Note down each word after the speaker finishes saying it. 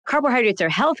carbohydrates are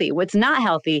healthy. What's not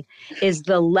healthy is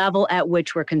the level at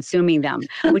which we're consuming them,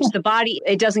 which the body,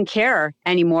 it doesn't care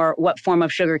anymore what form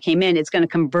of sugar came in. It's going to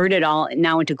convert it all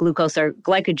now into glucose or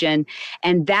glycogen.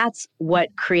 And that's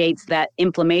what creates that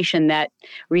inflammation that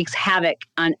wreaks havoc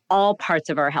on all parts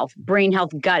of our health: brain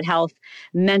health, gut health,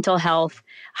 mental health,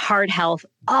 heart health.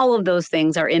 All of those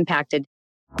things are impacted.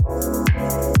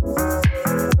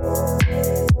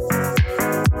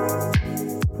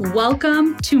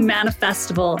 Welcome to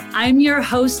Manifestival. I'm your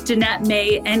host, Danette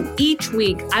May, and each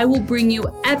week I will bring you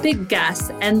epic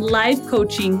guests and live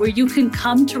coaching where you can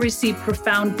come to receive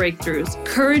profound breakthroughs,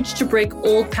 courage to break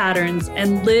old patterns,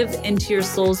 and live into your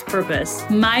soul's purpose.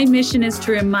 My mission is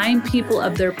to remind people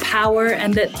of their power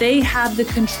and that they have the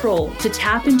control to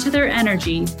tap into their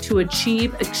energy to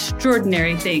achieve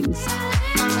extraordinary things.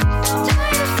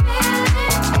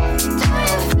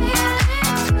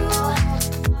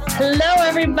 Hello,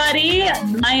 everybody.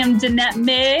 I am Danette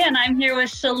May, and I'm here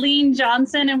with Chalene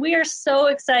Johnson, and we are so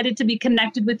excited to be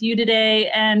connected with you today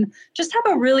and just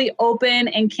have a really open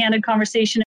and candid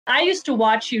conversation. I used to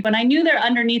watch you, and I knew there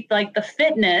underneath like the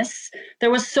fitness, there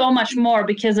was so much more,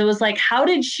 because it was like, how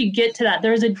did she get to that?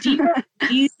 There was a deeper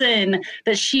reason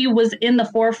that she was in the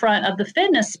forefront of the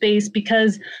fitness space,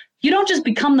 because you don't just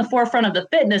become the forefront of the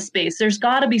fitness space. There's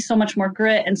got to be so much more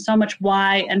grit and so much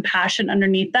why and passion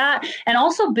underneath that, and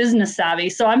also business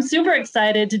savvy. So I'm super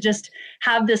excited to just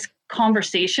have this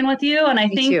conversation with you. And I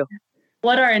think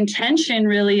what our intention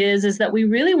really is that we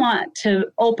really want to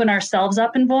open ourselves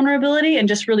up in vulnerability and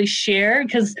just really share.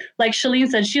 Because like Chalene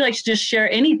said, she likes to just share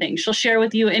anything. She'll share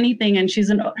with you anything. And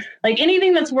she's like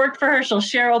anything that's worked for her, she'll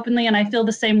share openly. And I feel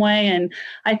the same way. And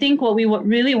I think what we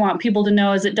really want people to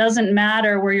know is it doesn't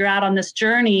matter where you're at on this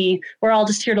journey. We're all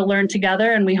just here to learn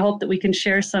together. And we hope that we can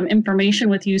share some information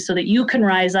with you so that you can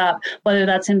rise up, whether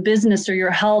that's in business or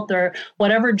your health or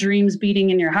whatever dreams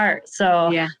beating in your heart. So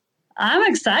yeah. I'm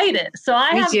excited. So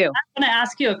I'm going to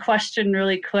ask you a question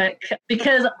really quick,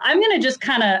 because I'm going to just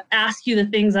kind of ask you the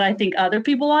things that I think other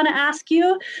people want to ask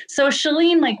you. So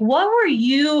Chalene, like, what were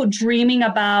you dreaming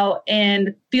about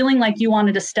and feeling like you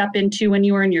wanted to step into when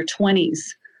you were in your 20s?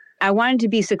 I wanted to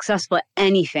be successful at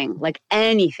anything, like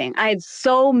anything. I had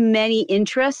so many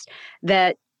interests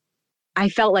that I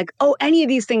felt like, oh, any of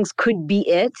these things could be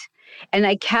it. And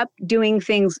I kept doing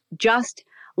things just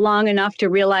long enough to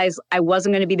realize I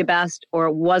wasn't going to be the best, or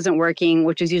it wasn't working,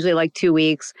 which is usually like 2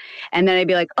 weeks. And then I'd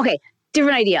be like, okay,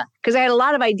 different idea. Because I had a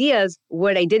lot of ideas.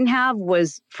 What I didn't have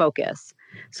was focus.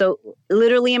 So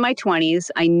literally in my 20s,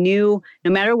 I knew no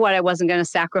matter what, I wasn't going to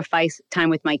sacrifice time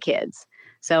with my kids.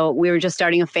 So we were just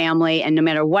starting a family. And no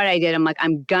matter what I did, I'm like,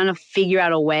 I'm going to figure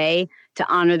out a way to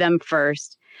honor them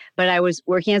first. But I was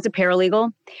working as a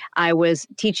paralegal. I was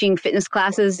teaching fitness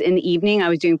classes in the evening. I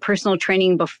was doing personal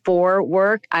training before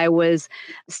work. I was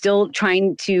still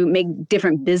trying to make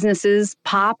different businesses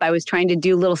pop. I was trying to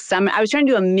do little I was trying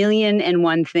to do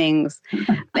 1,000,001 things,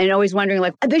 and always wondering,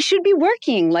 like, this should be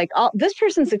working. Like, this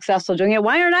person's successful doing it.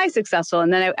 Why aren't I successful?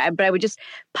 And then I would just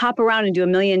pop around and do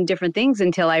 1,000,000 different things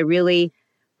until I really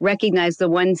recognized the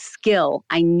one skill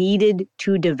I needed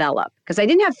to develop, because I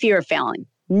didn't have fear of failing.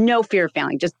 No fear of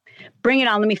failing. Just bring it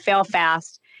on. Let me fail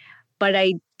fast. But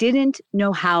I didn't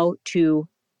know how to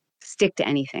stick to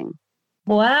anything.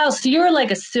 Wow. So you were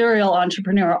like a serial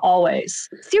entrepreneur always.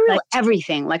 Serial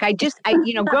everything. Like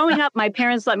growing up, my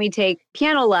parents let me take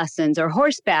piano lessons or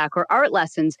horseback or art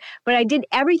lessons. But I did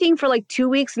everything for like 2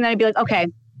 weeks. And then I'd be like, okay,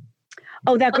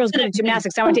 oh, that girl's good at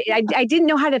gymnastics. I didn't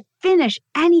know how to finish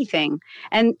anything.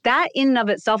 And that in and of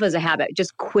itself is a habit,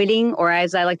 just quitting, or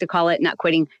as I like to call it, not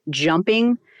quitting,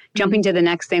 jumping to the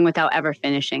next thing without ever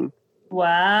finishing.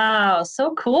 Wow.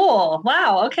 So cool.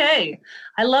 Wow. Okay.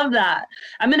 I love that.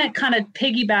 I'm going to kind of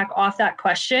piggyback off that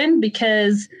question,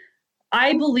 because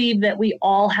I believe that we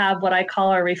all have what I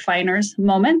call our refiners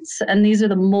moments. And these are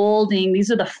the molding,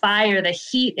 these are the fire, the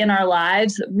heat in our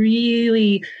lives that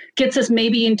really gets us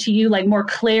maybe into like more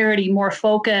clarity, more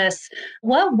focus.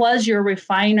 What was your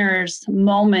refiners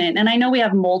moment? And I know we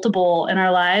have multiple in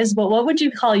our lives, but what would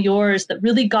you call yours that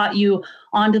really got you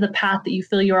onto the path that you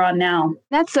feel you're on now?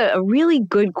 That's a really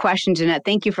good question, Jeanette.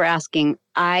 Thank you for asking.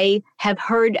 I have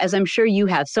heard, as I'm sure you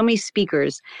have, so many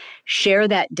speakers share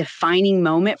that defining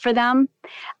moment for them.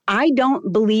 I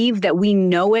don't believe that we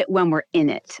know it when we're in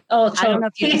it. Oh, totally. I don't know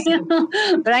if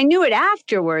you but I knew it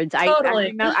afterwards.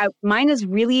 Totally. Mine is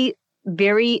really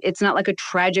it's not like a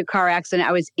tragic car accident.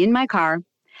 I was in my car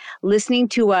listening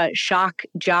to a shock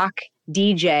jock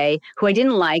DJ who I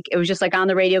didn't like. It was just like on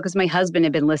the radio because my husband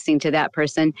had been listening to that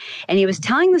person. And he was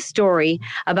telling the story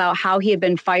about how he had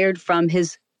been fired from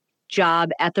his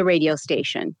job at the radio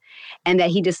station, and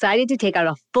that he decided to take out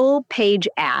a full-page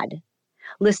ad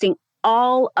listing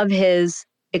all of his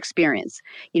experience,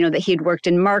 that he had worked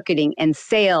in marketing and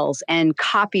sales and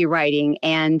copywriting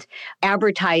and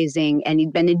advertising, and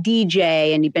he'd been a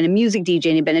DJ, and he'd been a music DJ,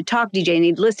 and he'd been a talk DJ, and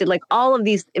he'd listed like all of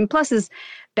these, and plus his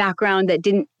background that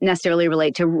didn't necessarily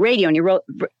relate to radio. And he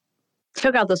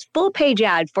took out this full page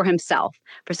ad for himself,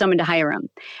 for someone to hire him.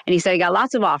 And he said he got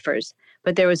lots of offers,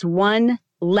 but there was one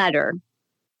letter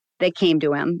that came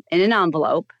to him in an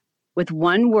envelope with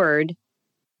one word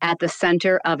at the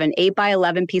center of an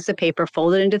 8x11 piece of paper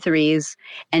folded into threes.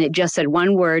 And it just said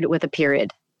one word with a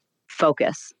period: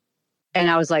 focus. And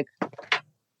I was like,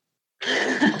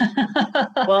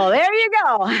 well, there you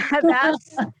go.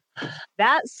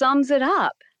 That sums it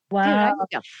up. Wow. Dude, I need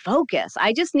to focus.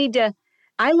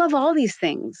 I love all these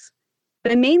things,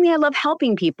 but mainly I love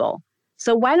helping people.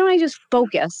 So why don't I just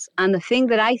focus on the thing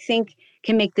that I think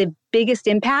can make the biggest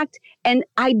impact? And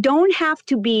I don't have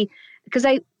to be, because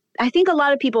I think a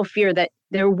lot of people fear that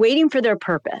they're waiting for their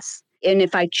purpose. And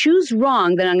if I choose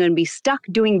wrong, then I'm going to be stuck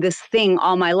doing this thing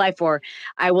all my life, or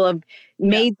I will have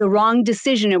made the wrong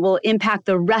decision. It will impact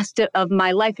the rest of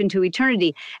my life into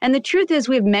eternity. And the truth is,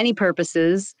 we have many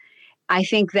purposes. I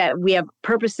think that we have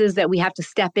purposes that we have to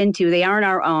step into. They aren't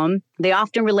our own. They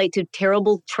often relate to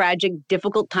terrible, tragic,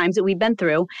 difficult times that we've been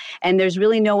through. And there's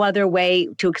really no other way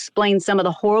to explain some of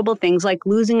the horrible things like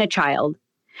losing a child.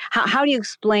 How do you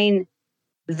explain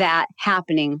that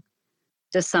happening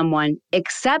to someone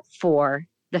except for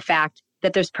the fact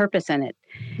that there's purpose in it?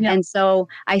 Yeah. And so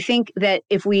I think that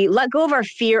if we let go of our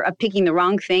fear of picking the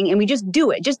wrong thing and we just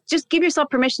do it, just give yourself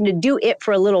permission to do it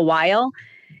for a little while,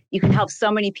 you can help so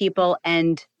many people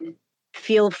and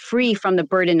feel free from the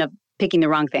burden of picking the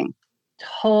wrong thing.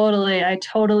 Totally. I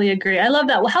totally agree. I love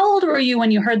that. Well, how old were you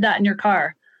when you heard that in your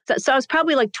car? So I was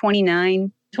probably like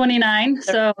 29. 29.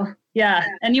 So yeah.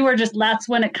 And you were that's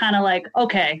when it kind of like,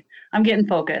 okay, I'm getting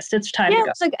focused. It's time to go.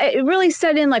 It's like, it really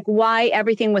set in like why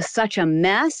everything was such a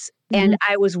mess. Mm-hmm. And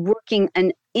I was working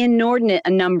an inordinate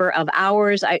number of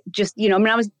hours. I just,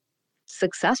 I was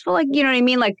successful. Like, you know what I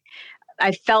mean? Like,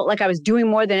 I felt like I was doing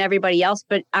more than everybody else,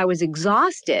 but I was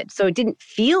exhausted. So it didn't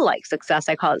feel like success.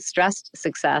 I call it stressed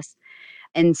success.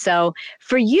 And so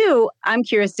for you, I'm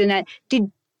curious, Danette,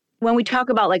 when we talk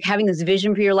about like having this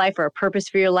vision for your life or a purpose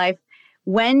for your life,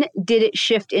 when did it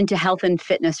shift into health and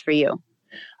fitness for you?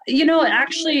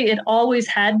 Actually, it always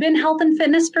had been health and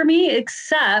fitness for me,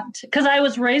 except because I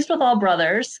was raised with all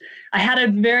brothers. I had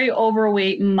a very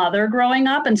overweight mother growing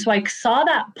up. And so I saw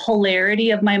that polarity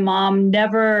of my mom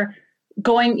never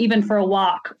going even for a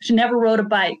walk. She never rode a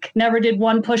bike, never did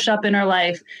one push-up in her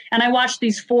life. And I watched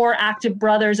these 4 active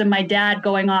brothers and my dad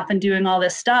going off and doing all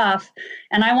this stuff.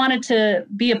 And I wanted to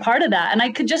be a part of that. And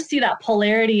I could just see that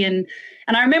polarity. And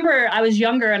I remember I was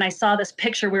younger and I saw this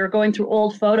picture. We were going through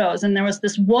old photos and there was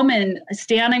this woman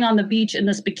standing on the beach in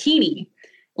this bikini,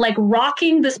 like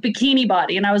rocking this bikini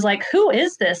body. And I was like, who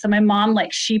is this? And my mom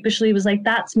like sheepishly was like,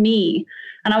 that's me.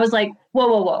 And I was like,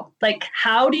 whoa. Like,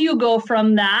 how do you go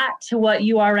from that to what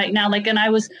you are right now? Like, and I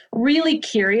was really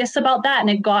curious about that. And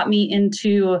it got me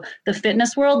into the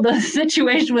fitness world. The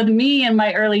situation with me in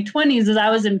my early 20s is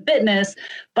I was in fitness,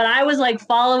 but I was like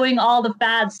following all the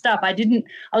fad stuff. I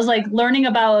was like learning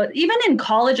about, even in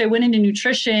college, I went into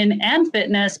nutrition and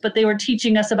fitness, but they were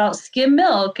teaching us about skim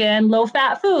milk and low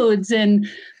fat foods. And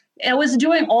I was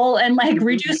doing like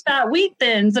reduced fat wheat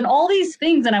thins and all these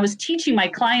things. And I was teaching my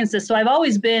clients this. So I've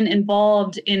always been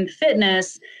involved in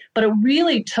fitness, but it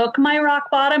really took my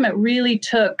rock bottom. It really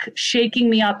took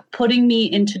shaking me up, putting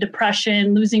me into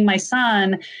depression, losing my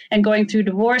son and going through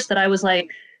divorce, that I was like,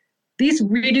 these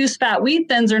reduced fat wheat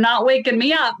thins are not waking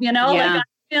me up, Yeah. Like I'm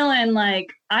feeling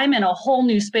like I'm in a whole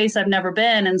new space I've never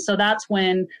been. And so that's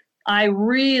when I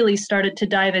really started to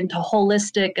dive into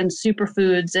holistic and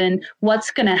superfoods and what's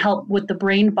going to help with the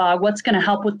brain fog, what's going to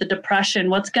help with the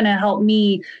depression, what's going to help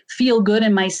me feel good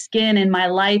in my skin, in my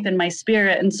life, in my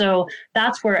spirit. And so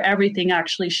that's where everything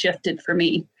actually shifted for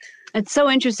me. It's so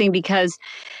interesting because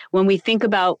when we think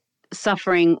about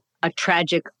suffering a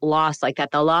tragic loss like that,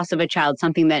 the loss of a child,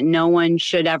 something that no one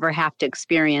should ever have to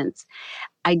experience,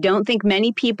 I don't think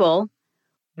many people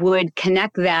would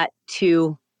connect that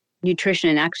to nutrition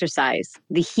and exercise,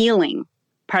 the healing,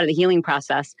 part of the healing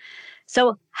process.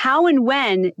 So how and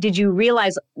when did you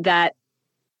realize that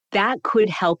could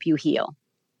help you heal?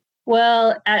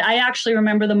 Well, I actually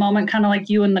remember the moment kind of like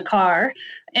you in the car.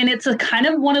 And it's a kind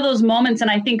of one of those moments,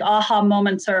 and I think aha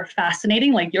moments are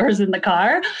fascinating, like yours in the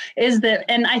car, is that,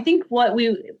 and I think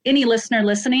any listener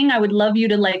listening, I would love you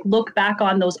to like look back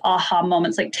on those aha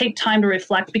moments, like take time to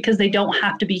reflect, because they don't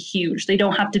have to be huge. They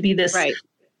don't have to be this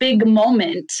big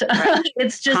moment. Right.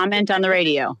 It's just comment on the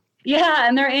radio. Yeah,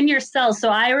 and they're in your cells. So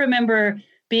I remember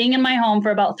being in my home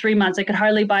for about 3 months. I could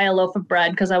hardly buy a loaf of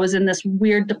bread because I was in this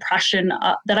weird depression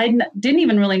that I didn't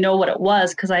even really know what it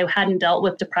was because I hadn't dealt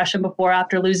with depression before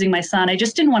after losing my son. I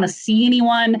just didn't want to see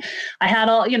anyone. I had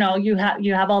all, you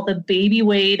have all the baby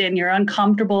weight and you're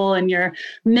uncomfortable and your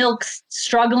milk's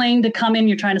struggling to come in.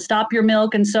 You're trying to stop your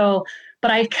milk. And so, but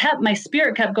my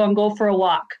spirit kept going, go for a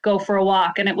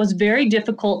walk. And it was very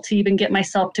difficult to even get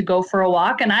myself to go for a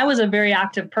walk. And I was a very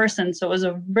active person. So it was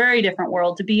a very different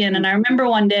world to be in. And I remember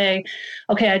one day,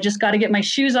 okay, I just got to get my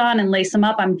shoes on and lace them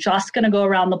up. I'm just going to go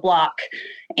around the block.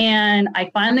 And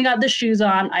I finally got the shoes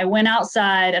on. I went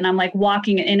outside and I'm like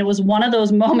walking. And it was one of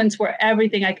those moments where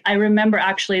everything, I remember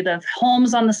actually the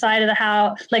homes on the side of the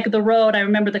house, like the road. I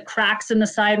remember the cracks in the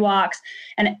sidewalks.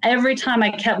 And every time I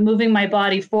kept moving my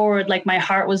body forward, like my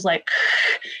heart was like,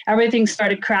 everything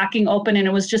started cracking open. And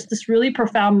it was just this really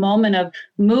profound moment of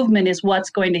movement is what's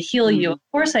going to heal you. Of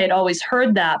course, I had always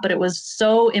heard that, but it was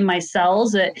so in my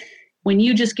cells that when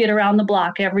you just get around the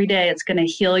block every day, it's going to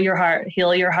heal your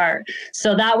heart.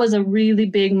 So that was a really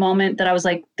big moment that I was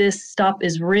like, this stuff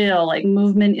is real. Like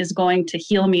movement is going to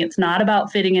heal me. It's not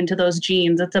about fitting into those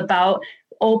jeans. It's about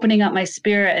opening up my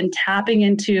spirit and tapping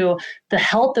into the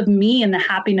health of me and the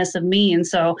happiness of me. And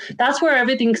so that's where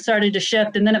everything started to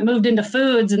shift. And then it moved into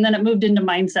foods and then it moved into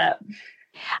mindset.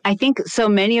 I think so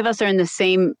many of us are in the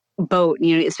same boat,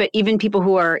 even people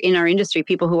who are in our industry,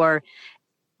 people who are,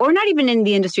 or not even in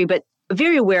the industry, but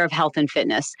very aware of health and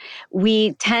fitness.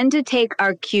 We tend to take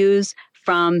our cues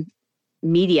from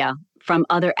media, from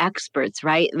other experts,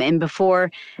 right? And before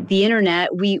the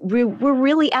internet, we were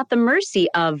really at the mercy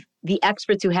of the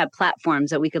experts who had platforms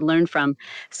that we could learn from.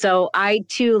 So I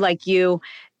too, like you,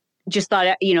 just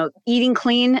thought, eating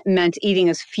clean meant eating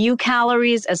as few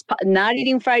calories not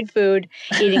eating fried food,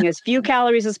 eating as few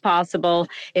calories as possible.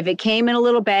 If it came in a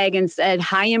little bag and said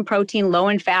high in protein, low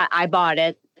in fat, I bought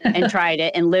it and tried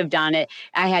it and lived on it.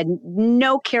 I had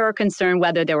no care or concern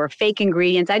whether there were fake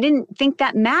ingredients. I didn't think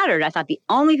that mattered. I thought the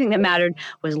only thing that mattered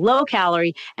was low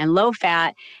calorie and low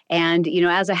fat. And,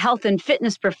 as a health and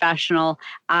fitness professional,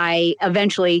 I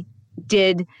eventually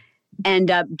did end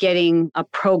up getting a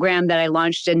program that I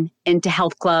launched into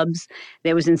health clubs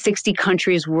that was in 60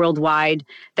 countries worldwide.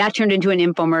 That turned into an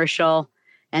infomercial.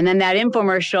 And then that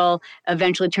infomercial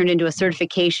eventually turned into a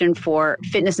certification for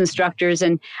fitness instructors.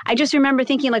 And I just remember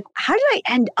thinking, like, how did I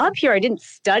end up here? I didn't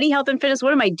study health and fitness.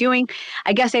 What am I doing?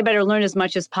 I guess I better learn as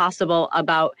much as possible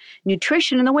about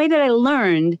nutrition. And the way that I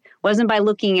learned wasn't by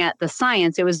looking at the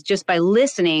science. It was just by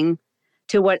listening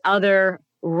to what other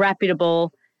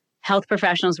reputable health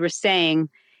professionals were saying.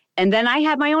 And then I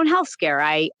had my own health scare.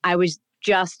 I was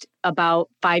just about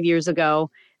 5 years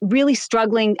ago really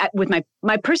struggling with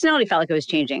my personality. Felt like it was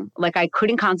changing. Like I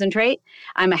couldn't concentrate.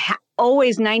 I'm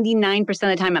always 99% of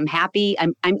the time I'm happy.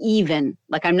 I'm even.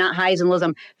 Like I'm not highs and lows.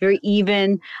 I'm very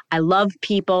even. I love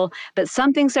people. But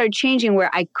something started changing where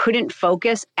I couldn't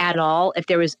focus at all if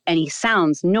there was any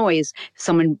sounds, noise,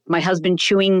 my husband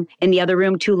chewing in the other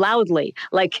room too loudly.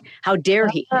 Like, how dare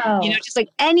he? Oh. Just like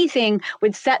anything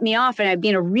would set me off and I'd be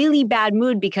in a really bad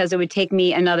mood because it would take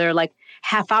me another like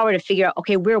half hour to figure out,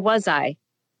 okay, where was I?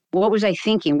 What was I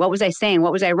thinking? What was I saying?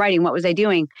 What was I writing? What was I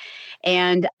doing?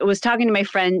 And I was talking to my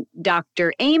friend,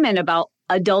 Dr. Amen, about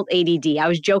adult ADD. I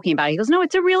was joking about it. He goes, no,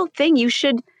 it's a real thing. You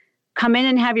should come in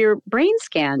and have your brain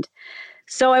scanned.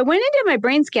 So I went into my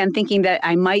brain scan thinking that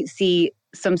I might see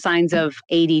some signs of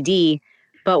ADD.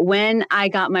 But when I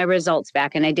got my results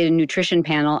back and I did a nutrition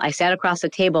panel, I sat across the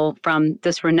table from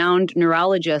this renowned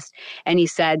neurologist and he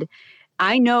said,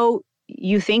 I know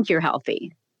you think you're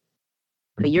healthy,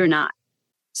 but you're not.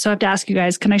 So I have to ask you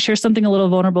guys, can I share something a little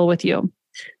vulnerable with you?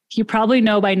 You probably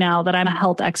know by now that I'm a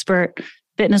health expert,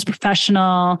 fitness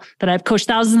professional, that I've coached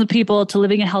thousands of people to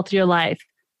living a healthier life.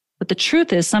 But the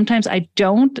truth is sometimes I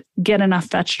don't get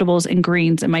enough vegetables and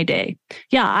greens in my day.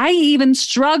 Yeah, I even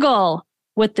struggle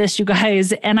with this, you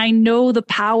guys. And I know the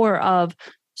power of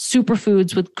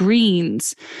superfoods with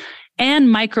greens and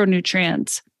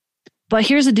micronutrients. But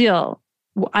here's the deal.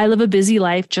 I live a busy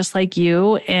life just like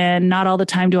you, and not all the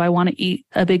time do I want to eat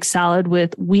a big salad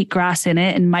with wheatgrass in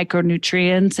it and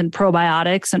micronutrients and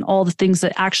probiotics and all the things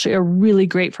that actually are really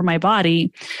great for my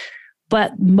body.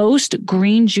 But most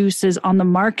green juices on the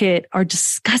market are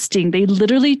disgusting. They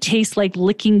literally taste like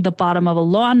licking the bottom of a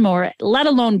lawnmower, let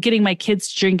alone getting my kids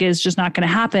to drink it is just not going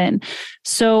to happen.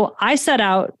 So I set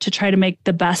out to try to make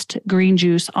the best green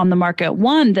juice on the market.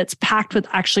 One that's packed with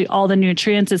actually all the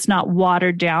nutrients. It's not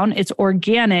watered down. It's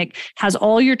organic, has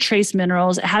all your trace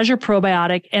minerals. It has your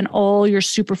probiotic and all your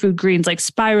superfood greens like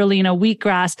spirulina,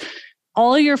 wheatgrass,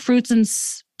 all your fruits and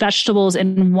vegetables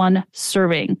in one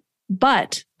serving.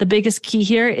 But the biggest key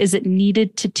here is it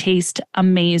needed to taste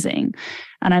amazing.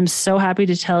 And I'm so happy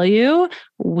to tell you,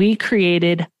 we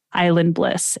created Island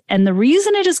Bliss. And the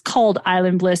reason it is called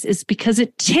Island Bliss is because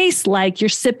it tastes like you're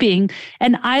sipping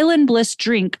an Island Bliss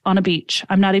drink on a beach.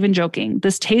 I'm not even joking.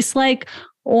 This tastes like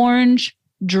orange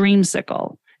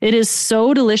dreamsicle. It is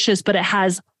so delicious, but it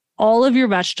has all of your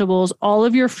vegetables, all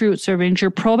of your fruit servings,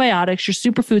 your probiotics, your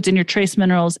superfoods, and your trace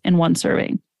minerals in one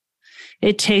serving.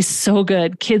 It tastes so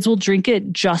good. Kids will drink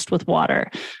it just with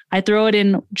water. I throw it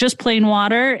in just plain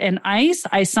water and ice.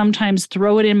 I sometimes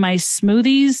throw it in my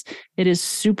smoothies. It is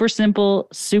super simple,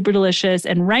 super delicious.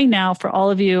 And right now, for all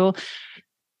of you,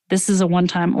 this is a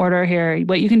one-time order here.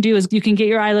 What you can do is you can get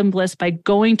your Island Bliss by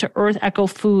going to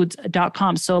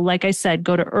earthechofoods.com. So like I said,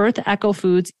 go to Earth Echo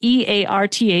Foods,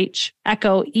 EARTH,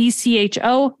 Echo,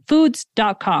 ECHO,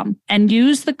 foods.com, and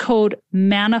use the code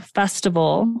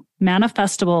MANIFESTIVAL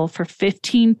for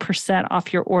 15%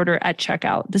 off your order at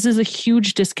checkout. This is a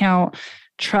huge discount.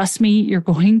 Trust me, you're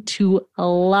going to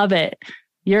love it.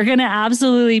 You're going to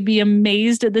absolutely be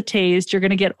amazed at the taste. You're going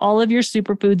to get all of your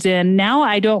superfoods in. Now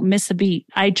I don't miss a beat.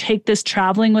 I take this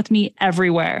traveling with me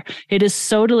everywhere. It is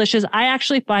so delicious. I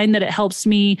actually find that it helps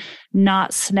me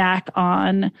not snack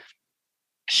on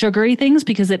sugary things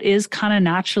because it is kind of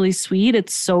naturally sweet.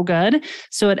 It's so good.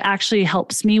 So it actually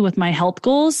helps me with my health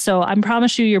goals. So I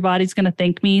promise you, your body's going to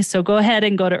thank me. So go ahead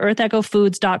and go to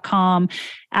earthechofoods.com.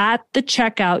 At the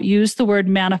checkout, use the word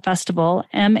manifestival,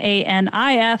 MANIFESTIVAL,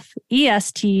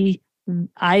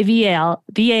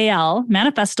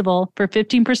 manifestival for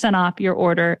 15% off your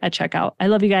order at checkout. I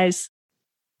love you guys.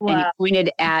 Wow. And he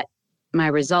pointed at my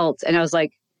results and I was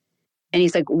like, and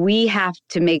he's like, we have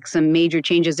to make some major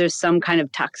changes. There's some kind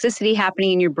of toxicity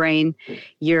happening in your brain.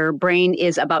 Your brain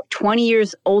is about 20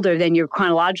 years older than your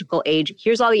chronological age.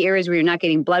 Here's all the areas where you're not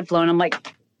getting blood flow. And I'm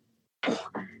like,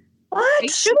 what?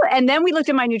 And then we looked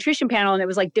at my nutrition panel and it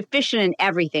was like deficient in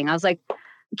everything. I was like,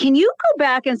 can you go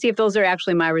back and see if those are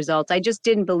actually my results? I just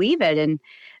didn't believe it. And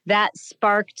that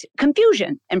sparked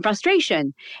confusion and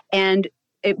frustration. And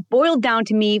it boiled down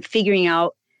to me figuring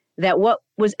out that what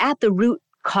was at the root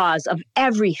cause of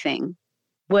everything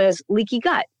was leaky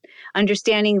gut.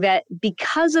 Understanding that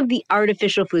because of the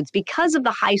artificial foods, because of the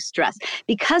high stress,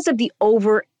 because of the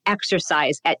over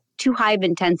exercise at too high of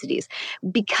intensities,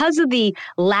 because of the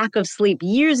lack of sleep,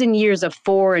 years and years of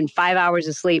 4 and 5 hours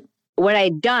of sleep, what I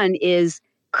had done is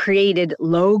created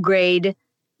low-grade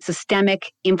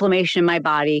systemic inflammation in my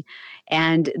body,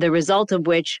 and the result of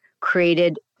which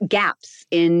created gaps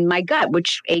in my gut,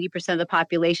 which 80% of the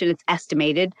population, it's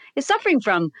estimated, is suffering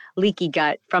from leaky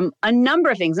gut from a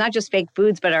number of things, not just fake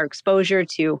foods, but our exposure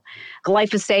to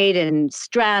glyphosate and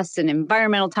stress and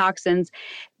environmental toxins.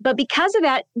 But because of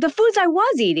that, the foods I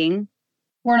was eating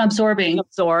weren't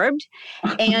absorbed.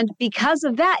 And because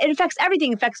of that, it affects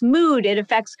everything. It affects mood. It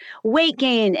affects weight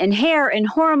gain and hair and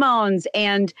hormones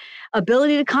and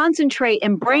ability to concentrate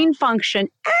and brain function,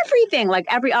 everything, like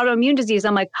every autoimmune disease.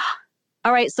 I'm like,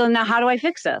 all right, so now how do I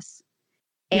fix this?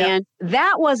 And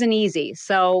that wasn't easy.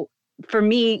 So for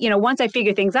me, once I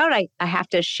figure things out, I have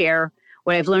to share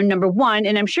what I've learned. Number one,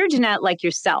 and I'm sure, Jeanette, like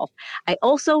yourself, I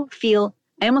also feel,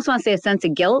 I almost want to say a sense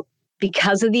of guilt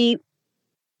because of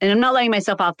and I'm not letting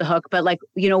myself off the hook, but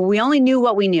we only knew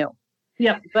what we knew.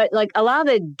 Yeah. But a lot of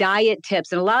the diet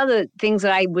tips and a lot of the things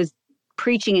that I was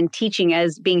preaching and teaching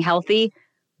as being healthy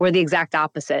were the exact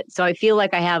opposite. So I feel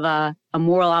like I have a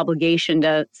moral obligation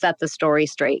to set the story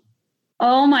straight.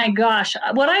 Oh my gosh.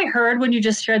 What I heard when you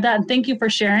just shared that, and thank you for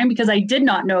sharing because I did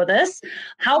not know this,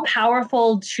 how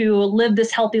powerful to live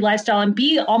this healthy lifestyle and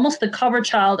be almost the cover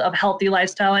child of healthy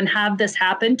lifestyle and have this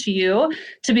happen to you,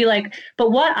 to be like,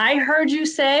 but what I heard you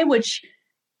say, which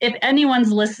if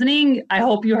anyone's listening, I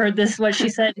hope you heard this, what she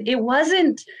said. It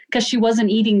wasn't because she wasn't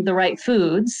eating the right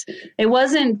foods. It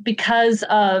wasn't because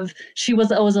of it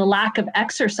was a lack of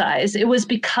exercise. It was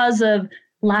because of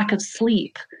lack of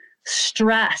sleep,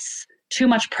 stress, too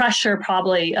much pressure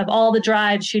probably of all the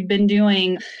drives she'd been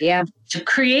doing to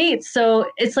create. So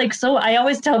it's like, so I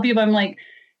always tell people, I'm like,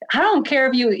 I don't care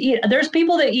if you eat, there's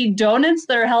people that eat donuts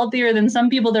that are healthier than some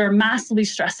people that are massively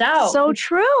stressed out. So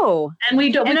true. And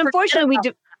we don't, and unfortunately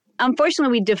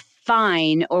we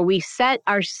define or we set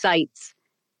our sights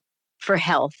for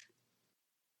health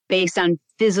based on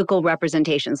physical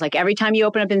representations. Like every time you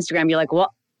open up Instagram, you're like,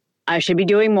 well, I should be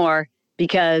doing more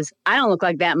because I don't look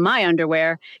like that in my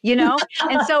underwear,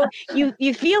 And so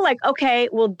you feel like, okay,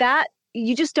 well that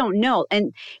you just don't know.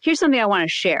 And here's something I want to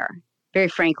share very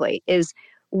frankly is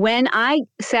when I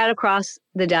sat across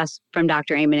the desk from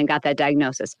Dr. Amen and got that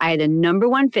diagnosis, I had a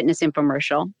 #1 fitness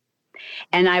infomercial.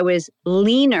 And I was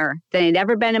leaner than I'd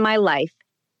ever been in my life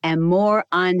and more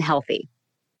unhealthy.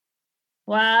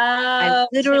 Wow.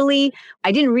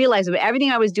 I didn't realize it, but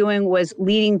everything I was doing was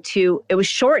it was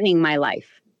shortening my life.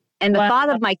 And the thought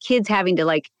of my kids having to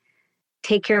like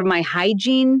take care of my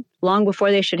hygiene long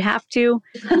before they should have to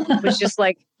was just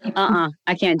like,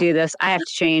 I can't do this. I have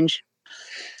to change.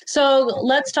 So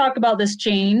let's talk about this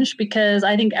change, because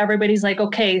I think everybody's like,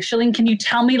 okay, Chalene, can you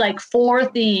tell me like 4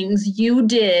 things you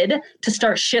did to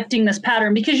start shifting this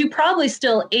pattern? Because you probably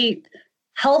still ate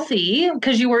healthy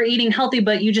because you were eating healthy,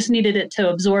 but you just needed it to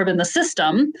absorb in the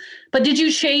system. But did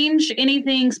you change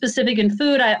anything specific in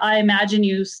food? I imagine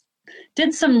you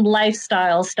did some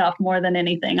lifestyle stuff more than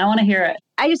anything. I want to hear it.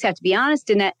 I just have to be honest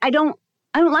in that I don't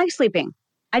like sleeping.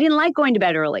 I didn't like going to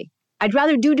bed early. I'd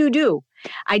rather do.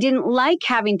 I didn't like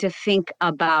having to think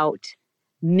about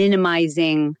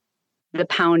minimizing the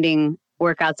pounding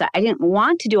workouts. I didn't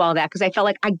want to do all that because I felt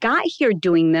like I got here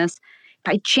doing this.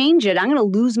 If I change it, I'm going to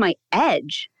lose my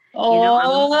edge.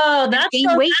 That's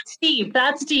deep.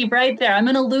 That's deep right there. I'm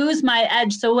going to lose my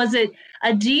edge. So was it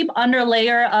a deep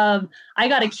underlayer of, I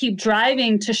got to keep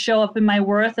driving to show up in my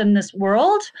worth in this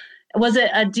world? Was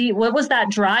it what was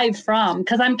that drive from?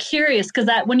 Because I'm curious, because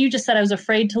that when you just said I was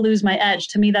afraid to lose my edge,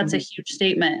 to me, that's a huge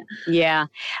statement. Yeah.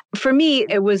 For me,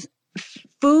 it was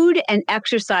food and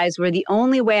exercise were the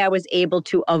only way I was able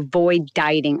to avoid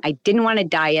dieting. I didn't want to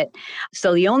diet.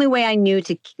 So the only way I knew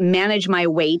to manage my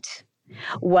weight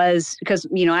was because,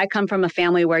 I come from a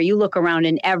family where you look around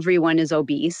and everyone is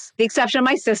obese, the exception of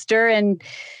my sister and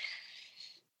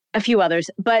a few others.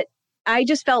 But I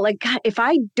just felt like, God, if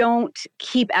I don't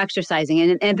keep exercising,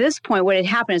 and at this point, what had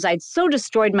happened is I'd so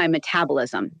destroyed my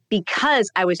metabolism because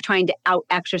I was trying to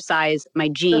out-exercise my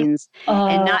genes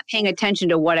and not paying attention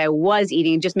to what I was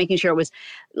eating, just making sure it was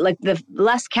like the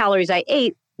less calories I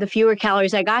ate, the fewer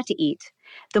calories I got to eat.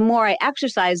 The more I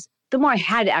exercised, the more I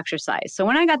had to exercise. So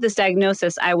when I got this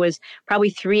diagnosis, I was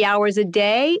probably 3 hours a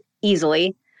day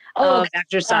easily of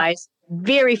exercise.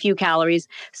 Very few calories.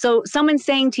 So someone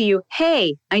saying to you,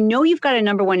 hey, I know you've got a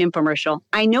number 1 infomercial.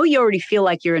 I know you already feel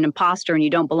like you're an imposter and you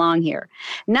don't belong here.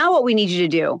 Now what we need you to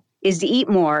do is to eat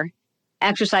more,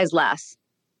 exercise less,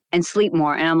 and sleep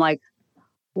more. And I'm like,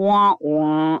 wah,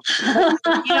 wah.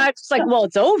 I'm just like, well,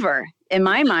 it's over in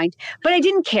my mind. But I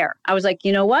didn't care. I was like,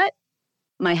 you know what?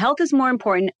 My health is more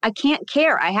important. I can't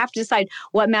care. I have to decide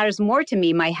what matters more to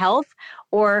me, my health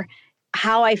or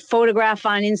how I photograph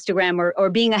on Instagram or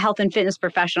being a health and fitness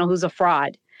professional who's a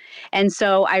fraud. And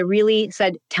so I really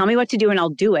said, tell me what to do and I'll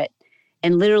do it.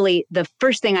 And literally the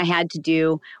first thing I had to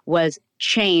do was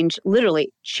change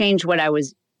what I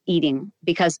was eating,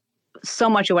 because so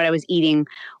much of what I was eating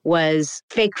was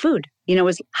fake food. It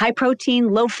was high protein,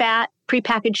 low fat,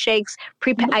 prepackaged shakes.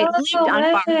 I lived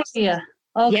on farms. Yeah.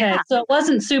 Okay, yeah. So it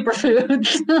wasn't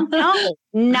superfoods. No,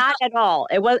 not at all.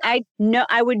 It was. I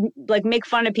would like make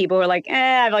fun of people who are like,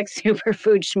 I like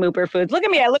superfood, schmooperfoods. Look at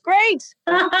me, I look great.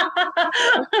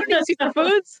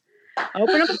 Superfoods.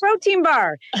 Open up a protein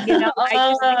bar. I never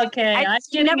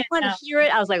want to hear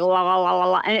it. I was like, la la la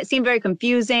la, and it seemed very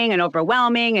confusing and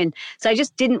overwhelming, and so I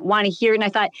just didn't want to hear it. And I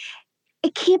thought,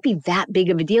 it can't be that big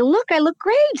of a deal. Look, I look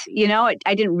great.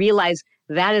 I didn't realize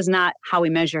that is not how we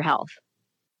measure health.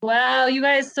 Wow, you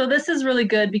guys. So this is really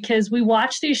good because we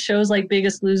watch these shows like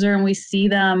Biggest Loser and we see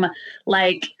them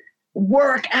like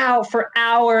work out for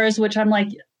hours, which I'm like,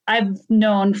 I've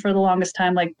known for the longest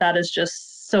time, like that is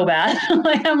just so bad.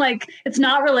 I'm like, it's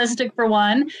not realistic for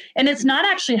one, and it's not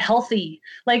actually healthy.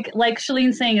 Like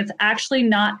Chalene's saying, it's actually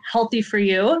not healthy for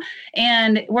you.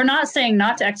 And we're not saying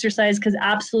not to exercise, because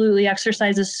absolutely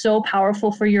exercise is so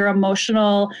powerful for your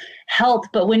emotional health.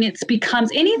 But when it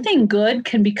becomes anything good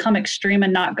can become extreme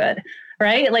and not good.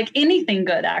 Right? Like anything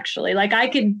good, actually. Like I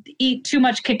could eat too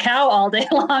much cacao all day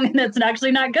long and it's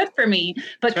actually not good for me.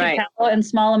 But cacao in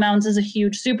small amounts is a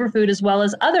huge superfood as well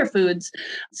as other foods.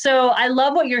 So I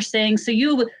love what you're saying. So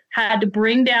you had to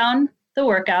bring down the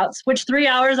workouts, which 3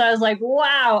 hours, I was like,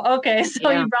 wow. Okay.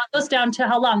 So you brought those down to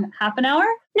how long? Half an hour?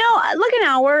 No, like an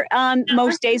hour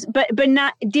most days, but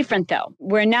not different though.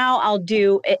 Where now I'll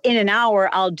do, in an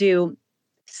hour, I'll do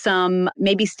some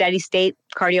maybe steady state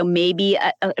cardio, maybe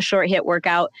a short hit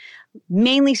workout,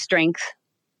 mainly strength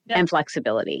and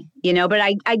flexibility, but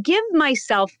I give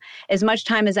myself as much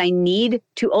time as I need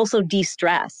to also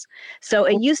de-stress. So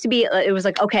it used to be, it was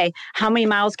like, okay, how many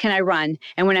miles can I run?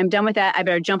 And when I'm done with that, I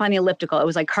better jump on the elliptical. It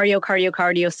was like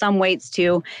cardio, some weights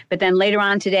too. But then later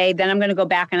on today, then I'm going to go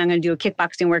back and I'm going to do a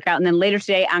kickboxing workout. And then later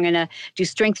today, I'm going to do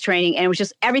strength training. And it was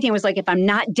just, everything was like, if I'm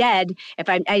not dead, if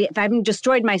I haven't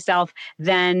destroyed myself,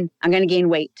 then I'm going to gain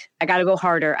weight. I got to go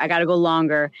harder. I got to go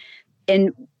longer.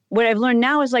 And what I've learned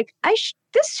now is like,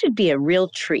 this should be a real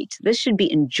treat. This should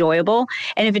be enjoyable.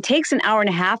 And if it takes an hour and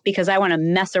a half because I want to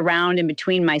mess around in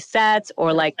between my sets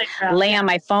or like lay on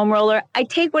my foam roller, I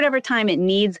take whatever time it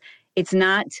needs. It's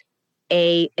not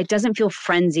it doesn't feel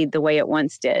frenzied the way it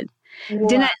once did.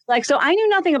 Wow. So I knew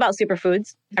nothing about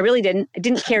superfoods. I really didn't. I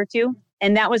didn't care to.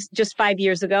 And that was just 5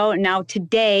 years ago. Now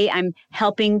today I'm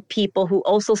helping people who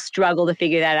also struggle to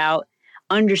figure that out,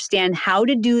 understand how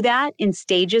to do that in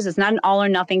stages. It's not an all or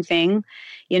nothing thing,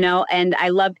 and I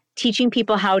love teaching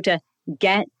people how to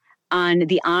get on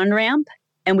the on-ramp,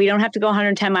 and we don't have to go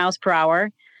 110 miles per hour.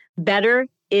 Better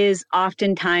is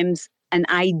oftentimes an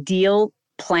ideal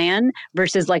plan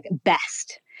versus like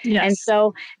best. Yes. And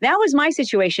so that was my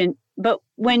situation. But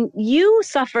when you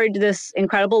suffered this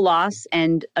incredible loss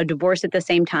and a divorce at the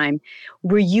same time,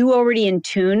 were you already in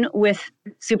tune with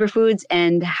superfoods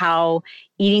and how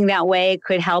eating that way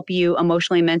could help you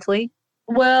emotionally and mentally?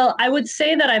 Well, I would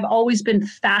say that I've always been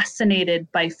fascinated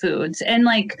by foods and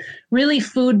like really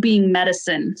food being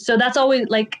medicine. So that's always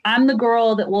like, I'm the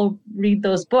girl that will read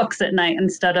those books at night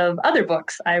instead of other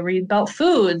books. I read about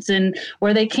foods and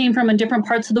where they came from in different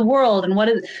parts of the world. And what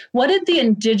did the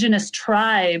indigenous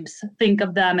tribes think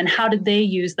of them and how did they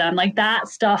use them? Like that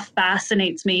stuff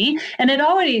fascinates me. And it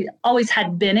always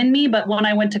had been in me. But when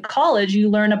I went to college, you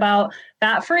learn about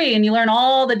fat-free and you learn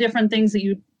all the different things that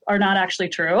you are not actually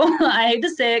true. I hate to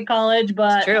say it, college,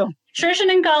 but it's true. Nutrition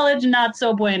in college, not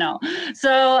so bueno.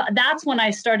 So that's when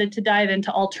I started to dive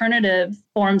into alternative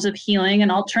forms of healing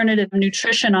and alternative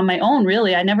nutrition on my own,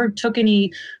 really. I never took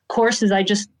any courses. I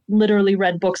just literally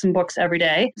read books and books every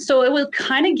day. So it was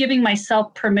kind of giving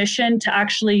myself permission to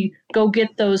actually go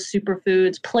get those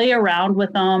superfoods, play around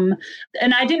with them.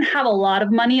 And I didn't have a lot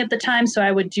of money at the time, so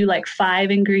I would do like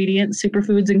 5 ingredient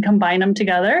superfoods and combine them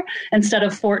together instead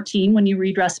of 14. When you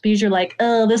read recipes, you're like,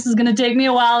 oh, this is going to take me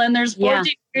a while and there's 14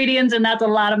 ingredients and that's a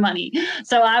lot of money.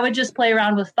 So I would just play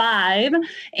around with 5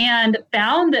 and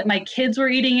found that my kids were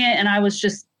eating it and I was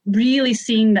just really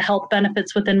seeing the health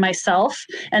benefits within myself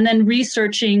and then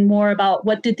researching more about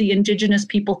what did the indigenous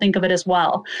people think of it as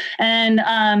well. And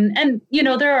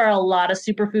there are a lot of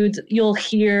superfoods you'll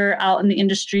hear out in the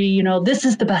industry, this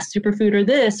is the best superfood or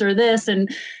this,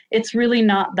 and it's really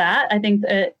not that. I think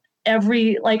that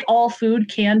all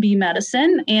food can be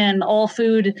medicine and all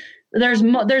food, there's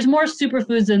more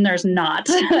superfoods than there's not,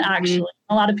 actually. Mm-hmm.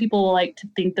 A lot of people like to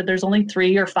think that there's only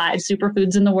 3 or 5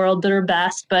 superfoods in the world that are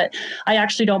best, but I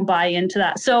actually don't buy into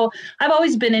that. So I've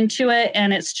always been into it,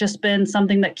 and it's just been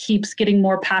something that keeps getting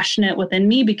more passionate within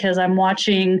me because I'm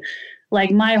watching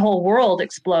like my whole world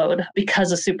explode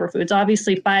because of superfoods.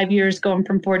 Obviously, 5 years going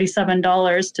from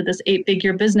 $47 to this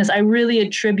 8-figure business, I really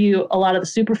attribute a lot of the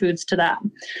superfoods to that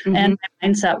and my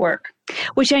mindset work.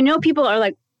 Which I know people are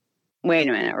like, wait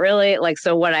a minute, really? Like,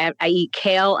 so what? I eat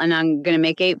kale and I'm going to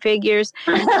make 8 figures?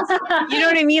 You know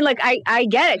what I mean? Like, I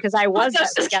get it because I was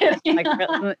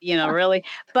really.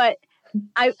 But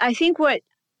I think what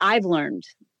I've learned,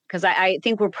 because I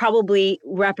think we're probably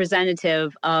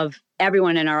representative of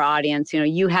everyone in our audience,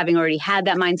 you having already had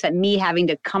that mindset, me having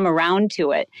to come around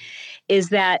to it, is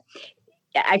that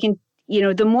I can,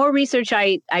 the more research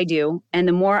I do and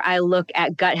the more I look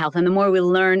at gut health and the more we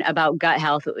learn about gut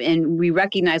health and we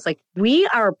recognize like we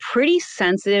are a pretty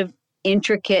sensitive,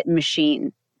 intricate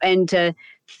machine. And to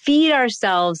feed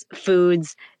ourselves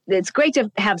foods, it's great to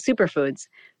have superfoods.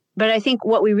 But I think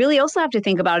what we really also have to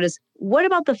think about is what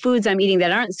about the foods I'm eating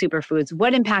that aren't superfoods?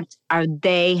 What impact are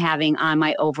they having on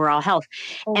my overall health?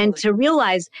 And to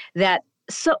realize that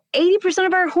 80%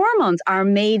 of our hormones are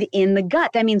made in the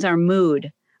gut. That means our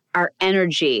mood, our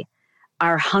energy,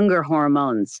 our hunger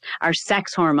hormones, our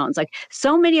sex hormones. Like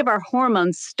so many of our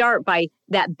hormones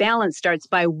that balance starts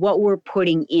by what we're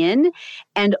putting in.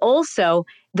 And also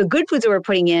the good foods that we're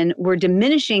putting in, we're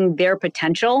diminishing their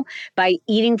potential by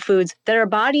eating foods that our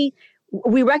body,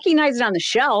 we recognize it on the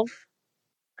shelf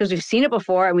because we've seen it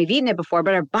before and we've eaten it before,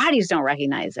 but our bodies don't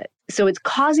recognize it. So it's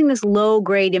causing this low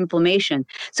grade inflammation.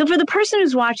 So for the person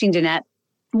who's watching, Danette,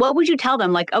 what would you tell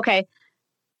them? Like, okay,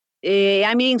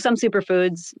 I'm eating some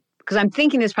superfoods because I'm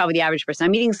thinking this is probably the average person.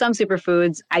 I'm eating some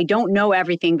superfoods. I don't know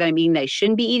everything that I'm eating that I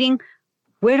shouldn't be eating.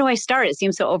 Where do I start? It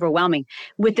seems so overwhelming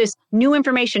with this new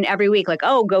information every week. Like,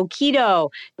 oh, go keto,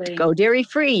 go dairy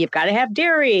free. You've got to have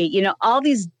dairy. All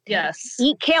these Yes.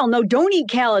 Eat kale. No, don't eat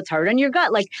kale. It's hard on your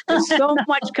gut. Like there's so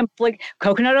much conflict.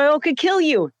 Coconut oil could kill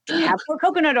you. Have more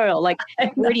coconut oil. Like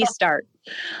where do you start?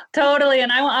 Totally.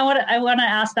 And I want to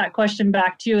ask that question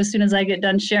back to you as soon as I get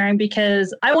done sharing,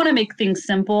 because I want to make things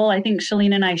simple. I think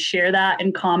Chalene and I share that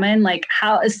in common, like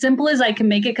how as simple as I can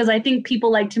make it, because I think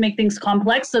people like to make things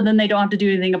complex so then they don't have to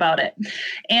do anything about it.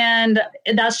 And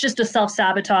that's just a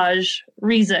self-sabotage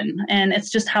reason. And it's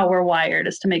just how we're wired,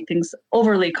 is to make things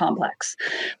overly complex.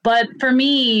 But for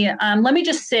me, let me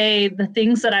just say the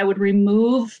things that I would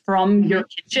remove from your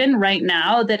kitchen right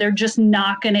now that are just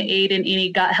not going to aid in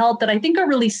any gut health that I think are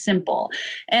really simple.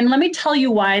 And let me tell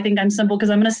you why I think I'm simple, because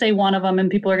I'm going to say one of them and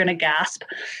people are going to gasp.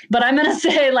 But I'm going to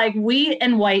say like wheat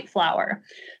and white flour.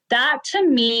 That to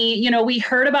me, you know, we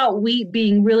heard about wheat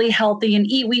being really healthy and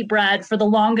eat wheat bread for the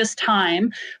longest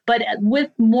time. But with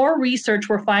more research,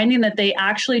 we're finding that they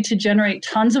actually, to generate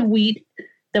tons of wheat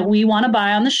that we want to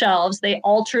buy on the shelves, they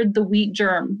altered the wheat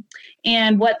germ.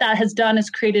 And what that has done is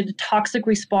created a toxic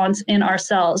response in our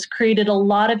cells, created a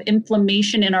lot of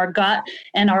inflammation in our gut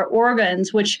and our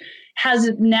organs, which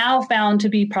has now found to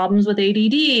be problems with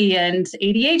ADD and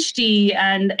ADHD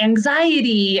and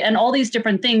anxiety and all these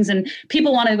different things. And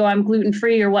people want to go, I'm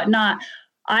gluten-free or whatnot.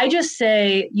 I just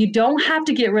say you don't have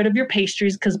to get rid of your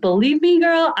pastries, because believe me,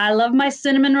 girl, I love my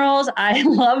cinnamon rolls. I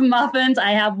love muffins.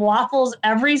 I have waffles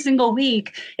every single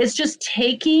week. It's just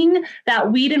taking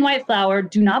that wheat and white flour.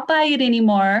 Do not buy it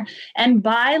anymore. And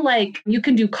buy, like, you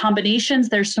can do combinations.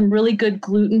 There's some really good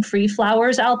gluten-free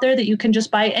flours out there that you can just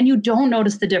buy and you don't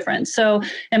notice the difference. So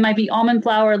it might be almond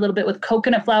flour, a little bit with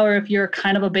coconut flour if you're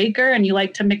kind of a baker and you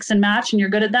like to mix and match and you're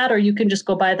good at that, or you can just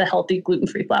go buy the healthy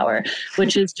gluten-free flour,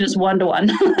 which is just 1-to-1.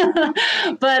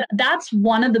 But that's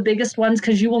one of the biggest ones,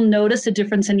 because you will notice a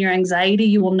difference in your anxiety.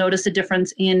 You will notice a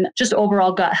difference in just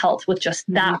overall gut health with just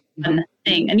that one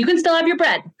thing. And you can still have your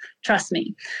bread. Trust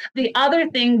me. The other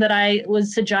thing that I would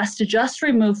suggest to just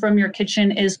remove from your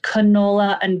kitchen is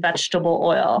canola and vegetable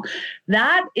oil.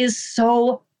 That is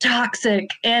so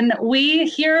toxic. And we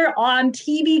hear on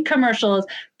TV commercials,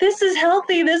 this is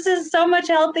healthy. This is so much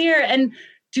healthier. And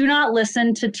do not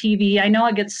listen to TV. I know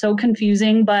it gets so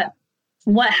confusing, but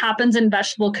what happens in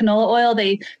vegetable canola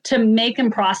oil, to make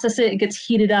and process it, it gets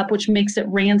heated up, which makes it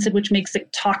rancid, which makes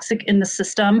it toxic in the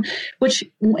system, which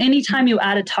anytime you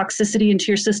add a toxicity into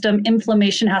your system,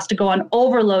 inflammation has to go on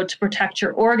overload to protect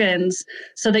your organs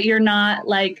so that you're not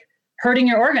like hurting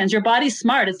your organs. Your body's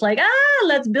smart. It's like,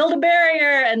 let's build a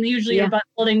barrier. And usually you're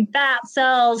building fat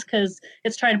cells because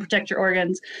it's trying to protect your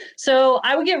organs. So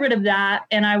I would get rid of that.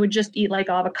 And I would just eat like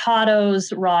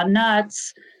avocados, raw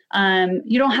nuts.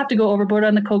 You don't have to go overboard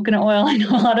on the coconut oil. I know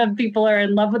a lot of people are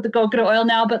in love with the coconut oil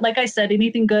now, but like I said,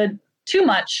 anything good, too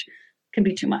much can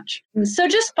be too much. So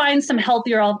just find some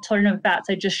healthier alternative fats.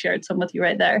 I just shared some with you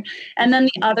right there. And then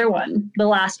the other one, the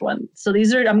last one. So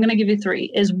these are, I'm going to give you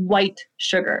 3, is white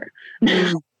sugar.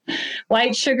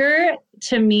 White sugar,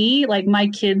 to me, like my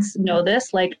kids know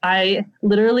this, like I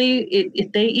literally,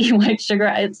 if they eat white sugar,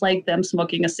 it's like them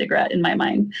smoking a cigarette in my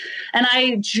mind. And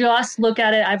I just look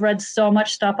at it. I've read so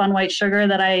much stuff on white sugar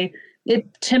that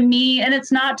to me, and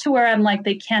it's not to where I'm like,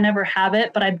 they can't ever have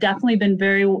it, but I've definitely been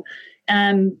very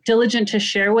diligent to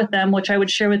share with them, which I would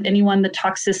share with anyone, the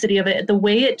toxicity of it. The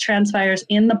way it transpires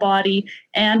in the body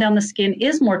and on the skin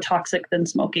is more toxic than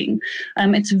smoking.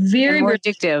 It's very more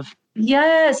addictive.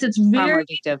 Yes, it's very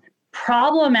addictive.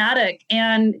 Problematic.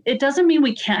 And it doesn't mean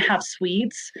we can't have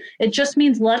sweets. It just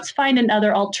means let's find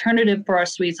another alternative for our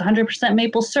sweets. 100%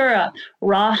 maple syrup,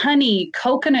 raw honey,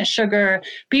 coconut sugar.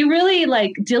 Be really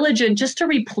like diligent just to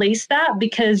replace that,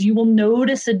 because you will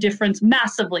notice a difference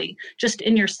massively just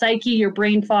in your psyche, your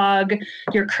brain fog,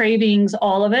 your cravings,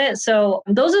 all of it. So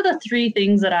those are the 3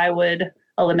 things that I would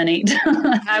eliminate.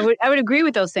 I would agree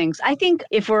with those things. I think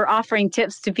if we're offering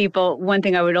tips to people, one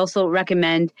thing I would also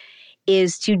recommend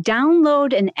is to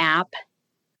download an app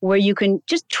where you can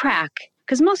just track,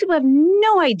 because most people have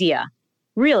no idea,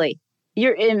 really,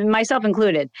 myself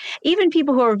included. Even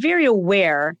people who are very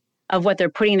aware of what they're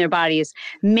putting in their bodies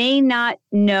may not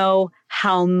know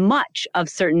how much of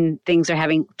certain things are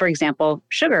having, for example,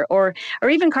 sugar or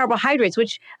even carbohydrates,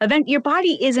 which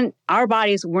our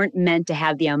bodies weren't meant to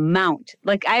have the amount.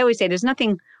 Like I always say, there's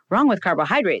nothing wrong with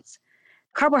carbohydrates.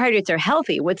 carbohydrates are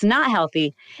healthy. What's not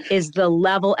healthy is the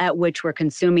level at which we're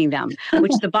consuming them,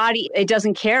 which the body, it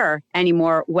doesn't care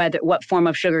anymore what form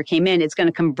of sugar came in. It's going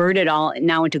to convert it all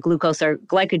now into glucose or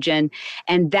glycogen.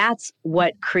 And that's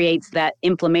what creates that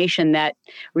inflammation that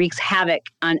wreaks havoc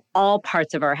on all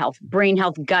parts of our health: brain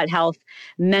health, gut health,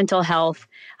 mental health,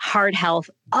 heart health.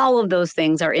 All of those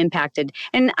things are impacted.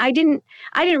 And I didn't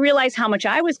realize how much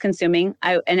I was consuming.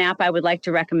 An app I would like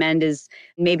to recommend is,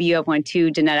 maybe you have one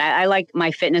too, Danette. I like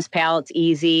MyFitnessPal. It's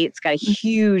easy. It's got a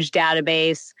huge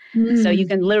database. So you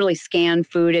can literally scan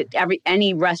food at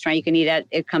any restaurant you can eat at.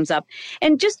 It comes up,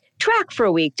 and just track for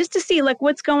a week just to see like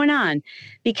what's going on.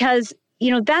 Because,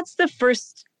 that's the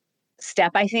first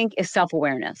step, I think, is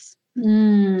self-awareness.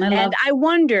 I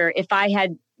wonder if I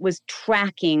was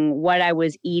tracking what I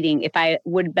was eating, if I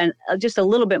would have been just a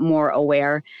little bit more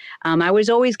aware. I was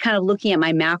always kind of looking at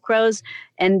my macros,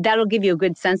 and that'll give you a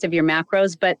good sense of your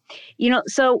macros. But,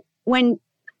 so when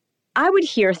I would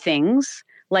hear things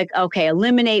like, okay,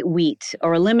 eliminate wheat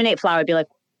or eliminate flour, I'd be like,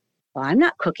 well, I'm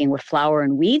not cooking with flour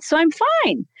and wheat, so I'm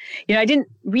fine. I didn't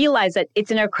realize that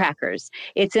it's in our crackers,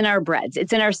 it's in our breads,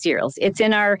 it's in our cereals, it's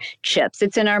in our chips,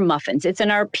 it's in our muffins, it's in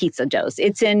our pizza doughs,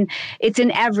 it's in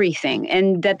everything.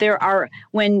 And that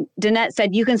when Danette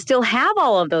said you can still have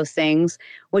all of those things,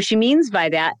 what she means by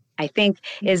that, I think,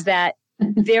 is that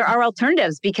there are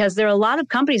alternatives, because there are a lot of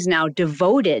companies now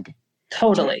devoted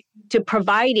totally to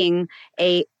providing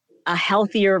a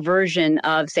healthier version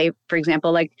of, say, for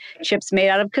example, like chips made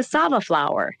out of cassava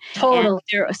flour. Totally. And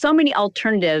there are so many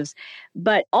alternatives,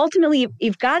 but ultimately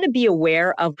you've got to be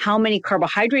aware of how many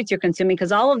carbohydrates you're consuming,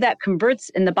 because all of that converts,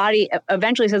 and the body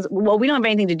eventually says, well, we don't have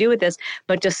anything to do with this,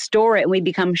 but to store it, and we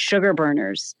become sugar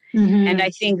burners. And I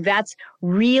think that's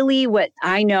really what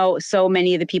I know so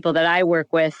many of the people that I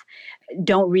work with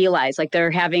don't realize. Like,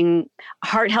 they're having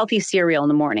heart-healthy cereal in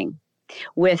the morning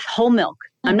with whole milk.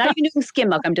 I'm not even doing skim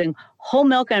milk. I'm doing whole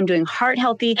milk, and I'm doing heart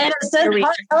healthy. And it says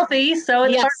heart healthy, so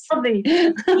it's heart healthy.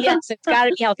 Yes, it's got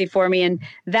to be healthy for me. And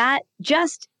that,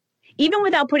 just, even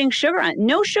without putting sugar on,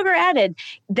 no sugar added,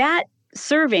 that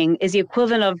serving is the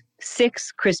equivalent of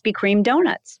 6 Krispy Kreme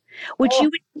donuts, which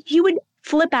you would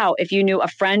flip out if you knew a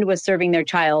friend was serving their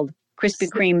child 6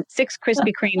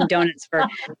 Krispy Kreme donuts for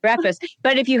breakfast.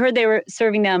 But if you heard they were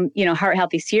serving them, heart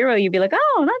healthy cereal, you'd be like,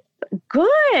 oh, that's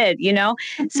good,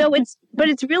 So it's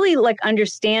really like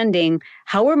understanding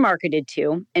how we're marketed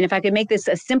to. And if I could make this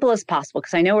as simple as possible,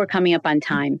 because I know we're coming up on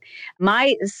time,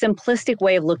 my simplistic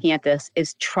way of looking at this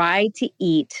is try to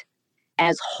eat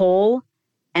as whole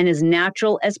and as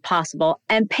natural as possible,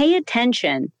 and pay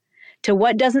attention to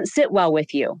what doesn't sit well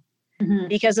with you.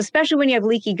 Because especially when you have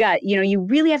leaky gut, you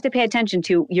really have to pay attention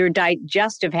to your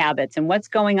digestive habits and what's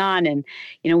going on. And,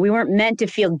 we weren't meant to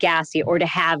feel gassy or to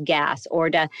have gas or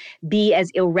to be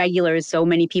as irregular as so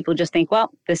many people just think,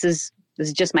 well, this is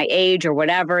just my age or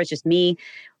whatever. It's just me.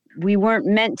 We weren't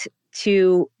meant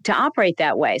to operate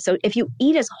that way. So if you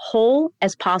eat as whole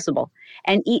as possible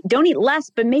and don't eat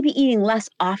less, but maybe eating less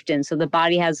often, so the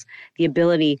body has the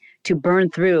ability to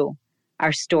burn through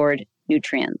our stored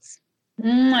nutrients.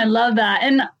 I love that.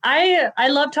 And I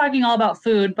love talking all about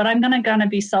food, but I'm gonna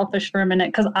be selfish for a minute,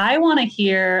 because I want to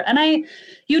hear, and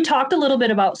you talked a little bit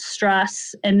about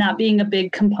stress and that being a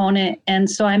big component. And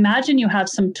so I imagine you have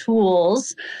some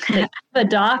tools that you've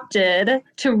adopted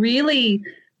to really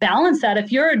balance that.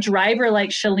 If you're a driver like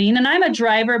Chalene, and I'm a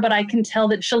driver, but I can tell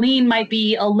that Chalene might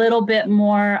be a little bit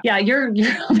more, you're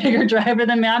a bigger driver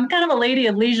than me. I'm kind of a lady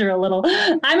of leisure a little.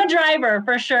 I'm a driver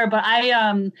for sure, but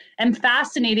I am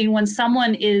fascinating when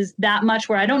someone is that much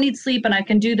where I don't need sleep and I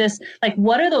can do this. Like,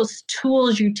 what are those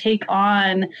tools you take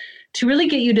on to really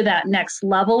get you to that next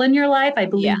level in your life? I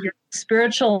believe your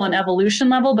spiritual and evolution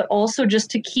level, but also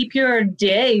just to keep your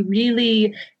day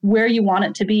really where you want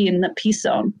it to be, in the peace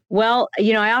zone. Well,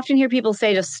 I often hear people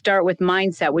say to start with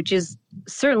mindset, which is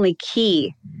certainly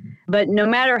key. But no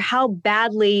matter how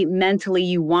badly mentally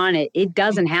you want it, it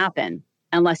doesn't happen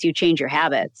unless you change your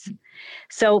habits.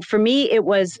 So for me, it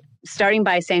was starting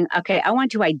by saying, okay, I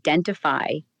want to identify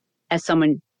as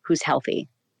someone who's healthy.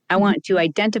 I want to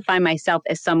identify myself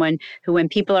as someone who, when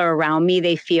people are around me,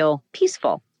 they feel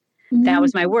peaceful. That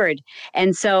was my word.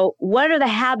 And so what are the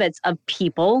habits of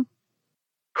people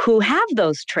who have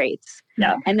those traits?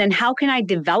 Yeah. And then how can I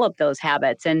develop those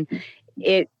habits? And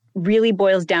it really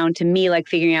boils down to me, like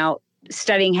figuring out,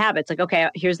 studying habits. Like, okay,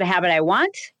 here's the habit I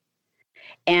want.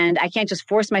 And I can't just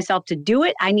force myself to do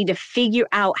it. I need to figure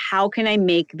out, how can I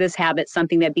make this habit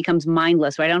something that becomes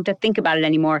mindless, where I don't have to think about it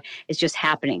anymore. It's just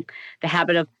happening. The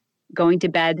habit of going to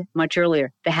bed much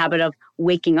earlier, the habit of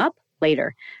waking up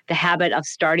later, the habit of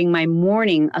starting my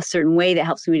morning a certain way that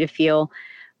helps me to feel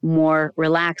more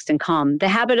relaxed and calm. The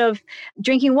habit of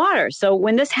drinking water. So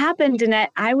when this happened, Danette,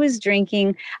 I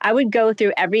would go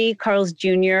through every Carl's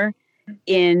Jr.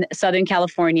 in Southern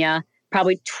California,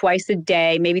 probably twice a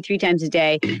day, maybe 3 times a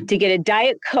day, to get a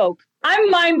Diet Coke.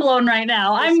 I'm mind blown right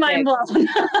now. I'm mind blown.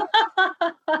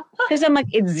 Because I'm like,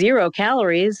 it's 0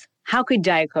 calories. How could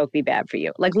Diet Coke be bad for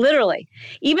you? Like literally,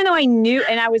 even though I knew,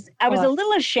 and I was a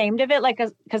little ashamed of it, like,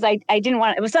 because I didn't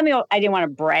want, it was something I didn't want to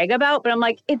brag about, but I'm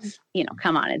like, it's,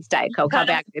 come on, it's Diet Coke. How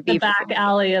bad could it be? The back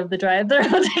alley of the drive-thru.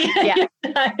 Yeah.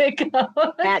 Diet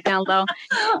Coke. That down low.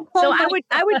 So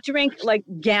I would drink like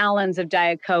gallons of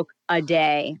Diet Coke a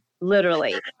day,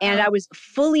 literally. And I was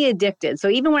fully addicted. So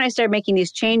even when I started making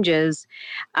these changes,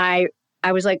 I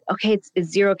was like, okay,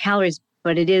 it's 0 calories,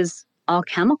 but it is all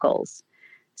chemicals.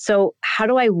 So how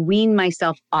do I wean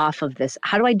myself off of this?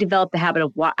 How do I develop the habit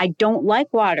of water? I don't like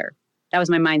water. That was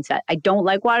my mindset. I don't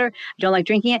like water. I don't like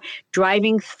drinking it.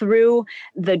 Driving through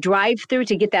the drive-through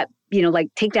to get that, like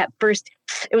take that first,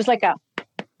 it was like it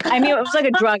was like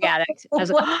a drug addict. I was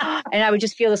like, and I would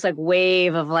just feel this like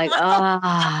wave of like,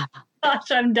 Gosh,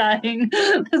 I'm dying.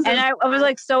 And I was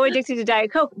like so addicted to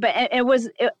Diet Coke, but it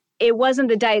wasn't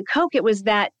the Diet Coke. It was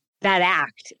that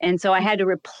act. And so I had to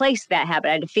replace that habit.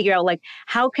 I had to figure out like,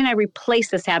 how can I replace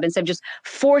this habit instead of just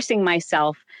forcing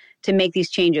myself to make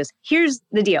these changes? Here's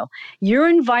the deal. Your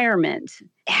environment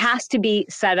has to be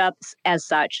set up as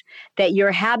such that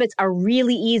your habits are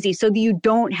really easy so that you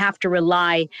don't have to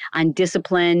rely on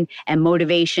discipline and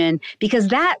motivation, because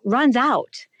that runs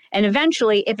out. And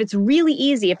eventually, if it's really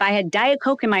easy, if I had Diet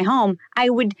Coke in my home, I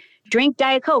would drink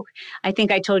Diet Coke. I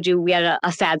think I told you we had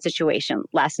a sad situation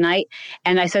last night.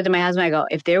 And I said to my husband, I go,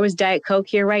 if there was Diet Coke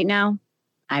here right now,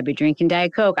 I'd be drinking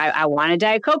Diet Coke. I want a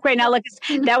Diet Coke right now. Like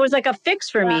that was like a fix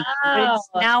for me. Wow.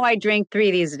 But now I drink 3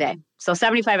 of these a day. So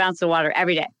 75 ounces of water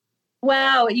every day.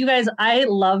 Wow. You guys, I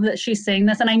love that she's saying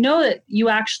this. And I know that you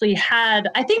actually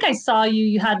I think I saw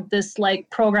you had this like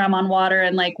program on water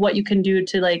and like what you can do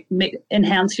to like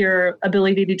enhance your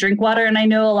ability to drink water. And I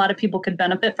know a lot of people could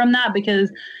benefit from that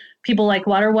because people like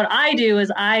water. What I do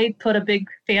is I put a big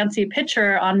fancy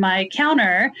pitcher on my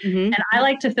counter and I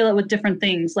like to fill it with different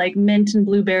things like mint and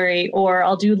blueberry, or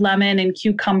I'll do lemon and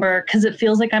cucumber because it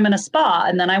feels like I'm in a spa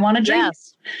and then I want to drink.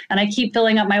 Yes. And I keep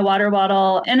filling up my water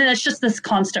bottle, and it's just this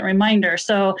constant reminder.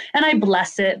 So, and I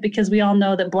bless it because we all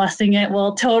know that blessing it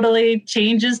will totally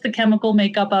changes the chemical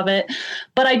makeup of it.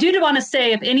 But I do want to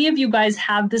say, if any of you guys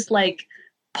have this like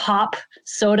pop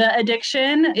soda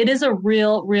addiction, it is a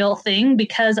real thing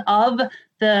because of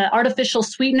the artificial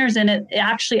sweeteners in it. It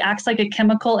actually acts like a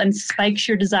chemical and spikes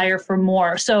your desire for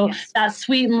more. So that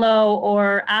Sweet and Low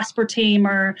or aspartame,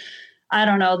 or I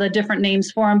don't know the different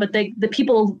names for them, but the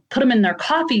people put them in their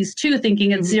coffees too,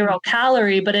 thinking it's 0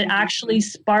 calorie, but it actually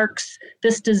sparks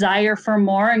this desire for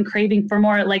more and craving for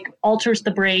more. It like alters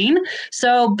the brain.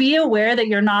 So be aware that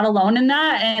you're not alone in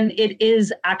that. And it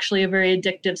is actually a very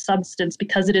addictive substance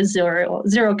because it is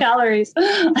zero calories.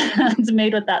 It's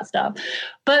made with that stuff.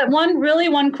 But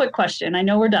one quick question. I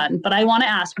know we're done, but I want to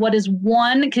ask, what is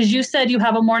one, because you said you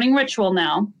have a morning ritual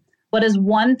now. What is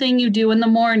one thing you do in the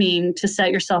morning to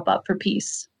set yourself up for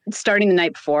peace? Starting the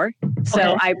night before.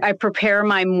 So Okay. I prepare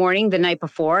my morning the night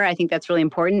before. I think that's really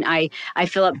important. I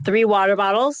fill up 3 water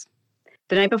bottles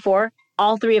the night before,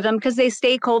 all 3 of them, because they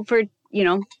stay cold for,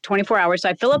 24 hours. So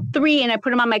I fill up 3 and I put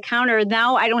them on my counter.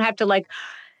 Now I don't have to like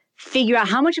figure out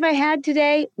how much have I had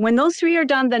today. When those 3 are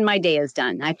done, then my day is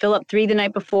done. I fill up 3 the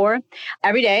night before.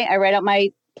 Every day I write out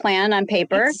my plan on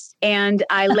paper and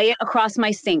I lay it across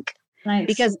my sink. Nice.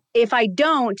 Because if I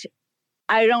don't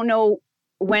know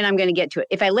when I'm going to get to it.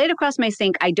 If I lay it across my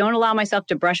sink, I don't allow myself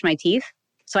to brush my teeth.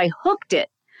 So I hooked it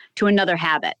to another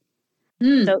habit.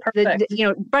 So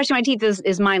brushing my teeth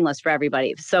is mindless for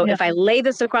everybody. So if I lay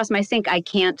this across my sink, I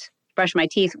can't brush my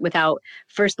teeth without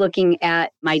first looking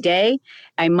at my day.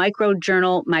 I micro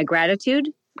journal my gratitude.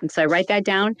 And so I write that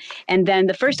down. And then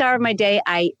the first hour of my day,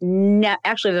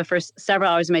 actually the first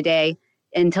several hours of my day,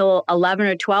 until 11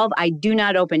 or 12, I do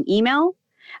not open email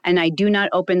and I do not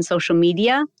open social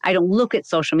media. I don't look at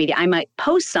social media. I might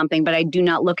post something, but I do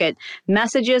not look at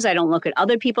messages. I don't look at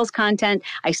other people's content.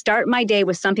 I start my day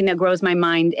with something that grows my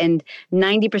mind. And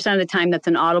 90% of the time, that's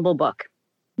an Audible book.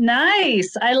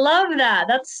 Nice. I love that.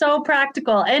 That's so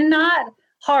practical and not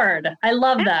hard. I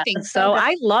love that. I think so.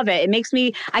 I love it. It makes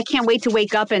me, I can't wait to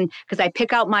wake up because I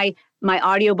pick out my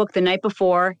audiobook the night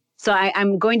before. So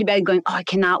I'm going to bed going, I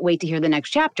cannot wait to hear the next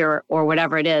chapter or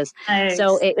whatever it is. Nice.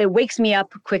 So it wakes me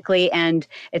up quickly and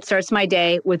it starts my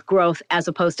day with growth as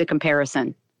opposed to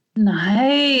comparison.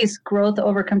 Nice. Growth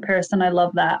over comparison. I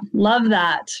love that. Love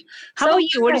that. How about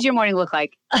you? What does your morning look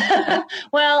like?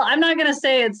 Well, I'm not going to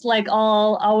say it's like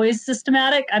always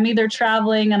systematic. I'm either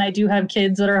traveling and I do have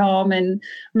kids that are home, and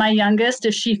my youngest,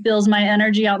 if she feels my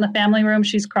energy out in the family room,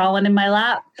 she's crawling in my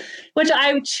lap, which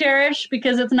I cherish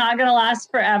because it's not going to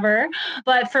last forever.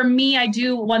 But for me, I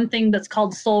do one thing that's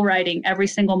called soul writing every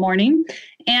single morning.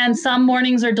 And some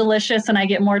mornings are delicious and I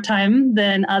get more time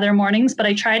than other mornings, but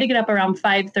I try to get up around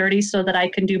 5:30 so that I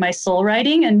can do my soul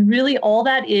writing. And really all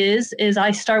that is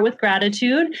I start with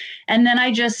gratitude, and then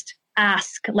I just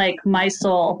ask, like, my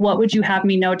soul, what would you have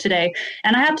me know today?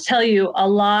 And I have to tell you, a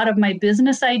lot of my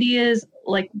business ideas,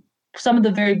 like some of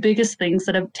the very biggest things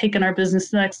that have taken our business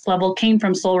to the next level, came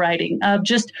from soul writing, of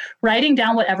just writing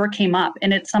down whatever came up.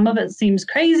 And some of it seems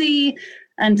crazy.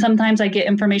 And sometimes I get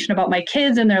information about my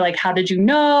kids and they're like, how did you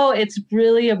know? It's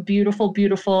really a beautiful,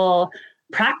 beautiful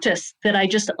practice that I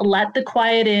just let the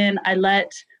quiet in. I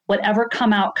let whatever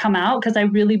come out, because I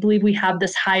really believe we have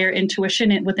this higher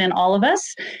intuition within all of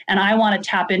us. And I want to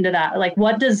tap into that. Like,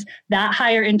 what does that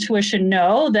higher intuition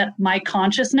know that my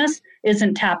consciousness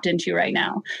isn't tapped into right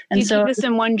now? And do you keep this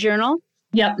in one journal?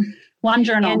 Yep. One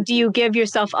journal. And do you give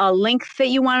yourself a length that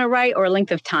you want to write, or a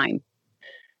length of time?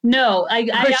 No,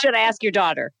 or should I ask your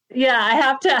daughter? Yeah, I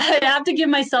have to give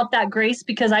myself that grace,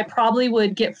 because I probably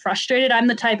would get frustrated. I'm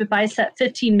the type, if I set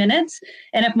 15 minutes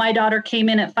and if my daughter came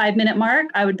in at 5-minute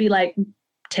mark, I would be like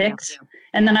ticked. Yeah.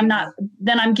 And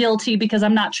then I'm guilty because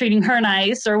I'm not treating her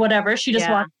nice or whatever. She just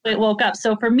woke up.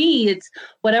 So for me, it's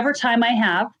whatever time I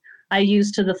have, I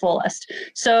use to the fullest.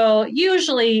 So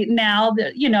usually now,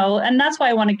 and that's why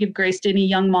I want to give grace to any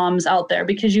young moms out there,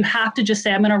 because you have to just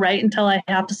say, I'm going to write until I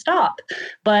have to stop.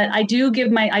 But I do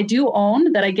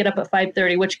own that I get up at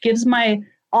 5:30, which gives my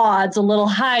odds a little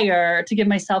higher to give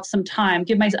myself some time.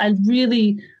 I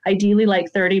really ideally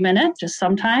like 30 minutes, just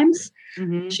sometimes.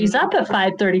 Mm-hmm. She's up at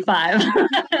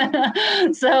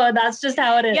 5:35. So that's just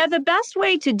how it is. Yeah, the best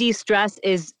way to de-stress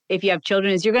is, if you have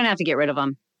children, is you're going to have to get rid of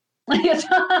them.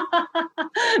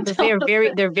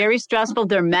 They're very stressful.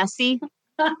 They're messy.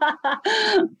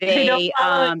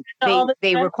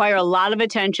 They require a lot of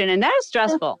attention, and that is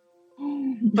stressful,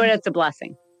 but it's a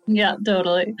blessing. Yeah,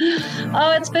 totally.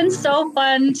 Oh, it's been so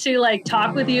fun to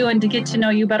talk with you and to get to know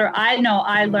you better. I know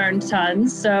I learned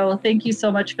tons. So thank you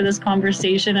so much for this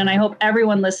conversation. And I hope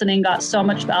everyone listening got so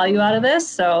much value out of this.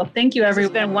 So thank you,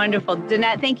 everyone. It's been wonderful.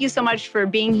 Danette, thank you so much for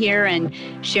being here and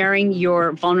sharing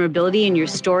your vulnerability and your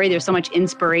story. There's so much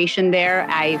inspiration there.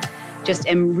 I just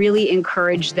am really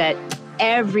encouraged that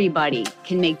everybody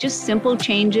can make just simple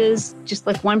changes, just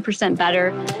like 1% better,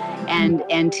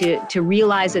 and to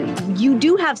realize that you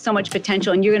do have so much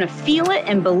potential, and you're going to feel it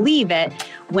and believe it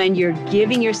when you're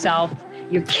giving yourself,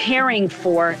 you're caring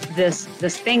for this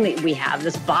thing that we have,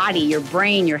 this body, your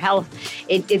brain, your health.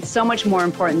 It's so much more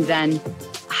important than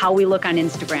how we look on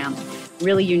Instagram.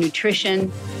 Really, your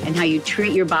nutrition and how you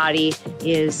treat your body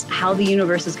is how the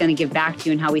universe is going to give back to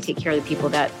you, and how we take care of the people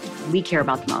that we care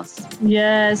about the most.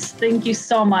 Yes, thank you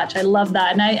so much. I love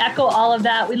that. And I echo all of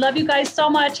that. We love you guys so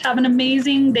much. Have an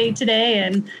amazing day today.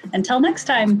 And until next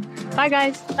time. Bye,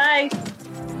 guys. Bye.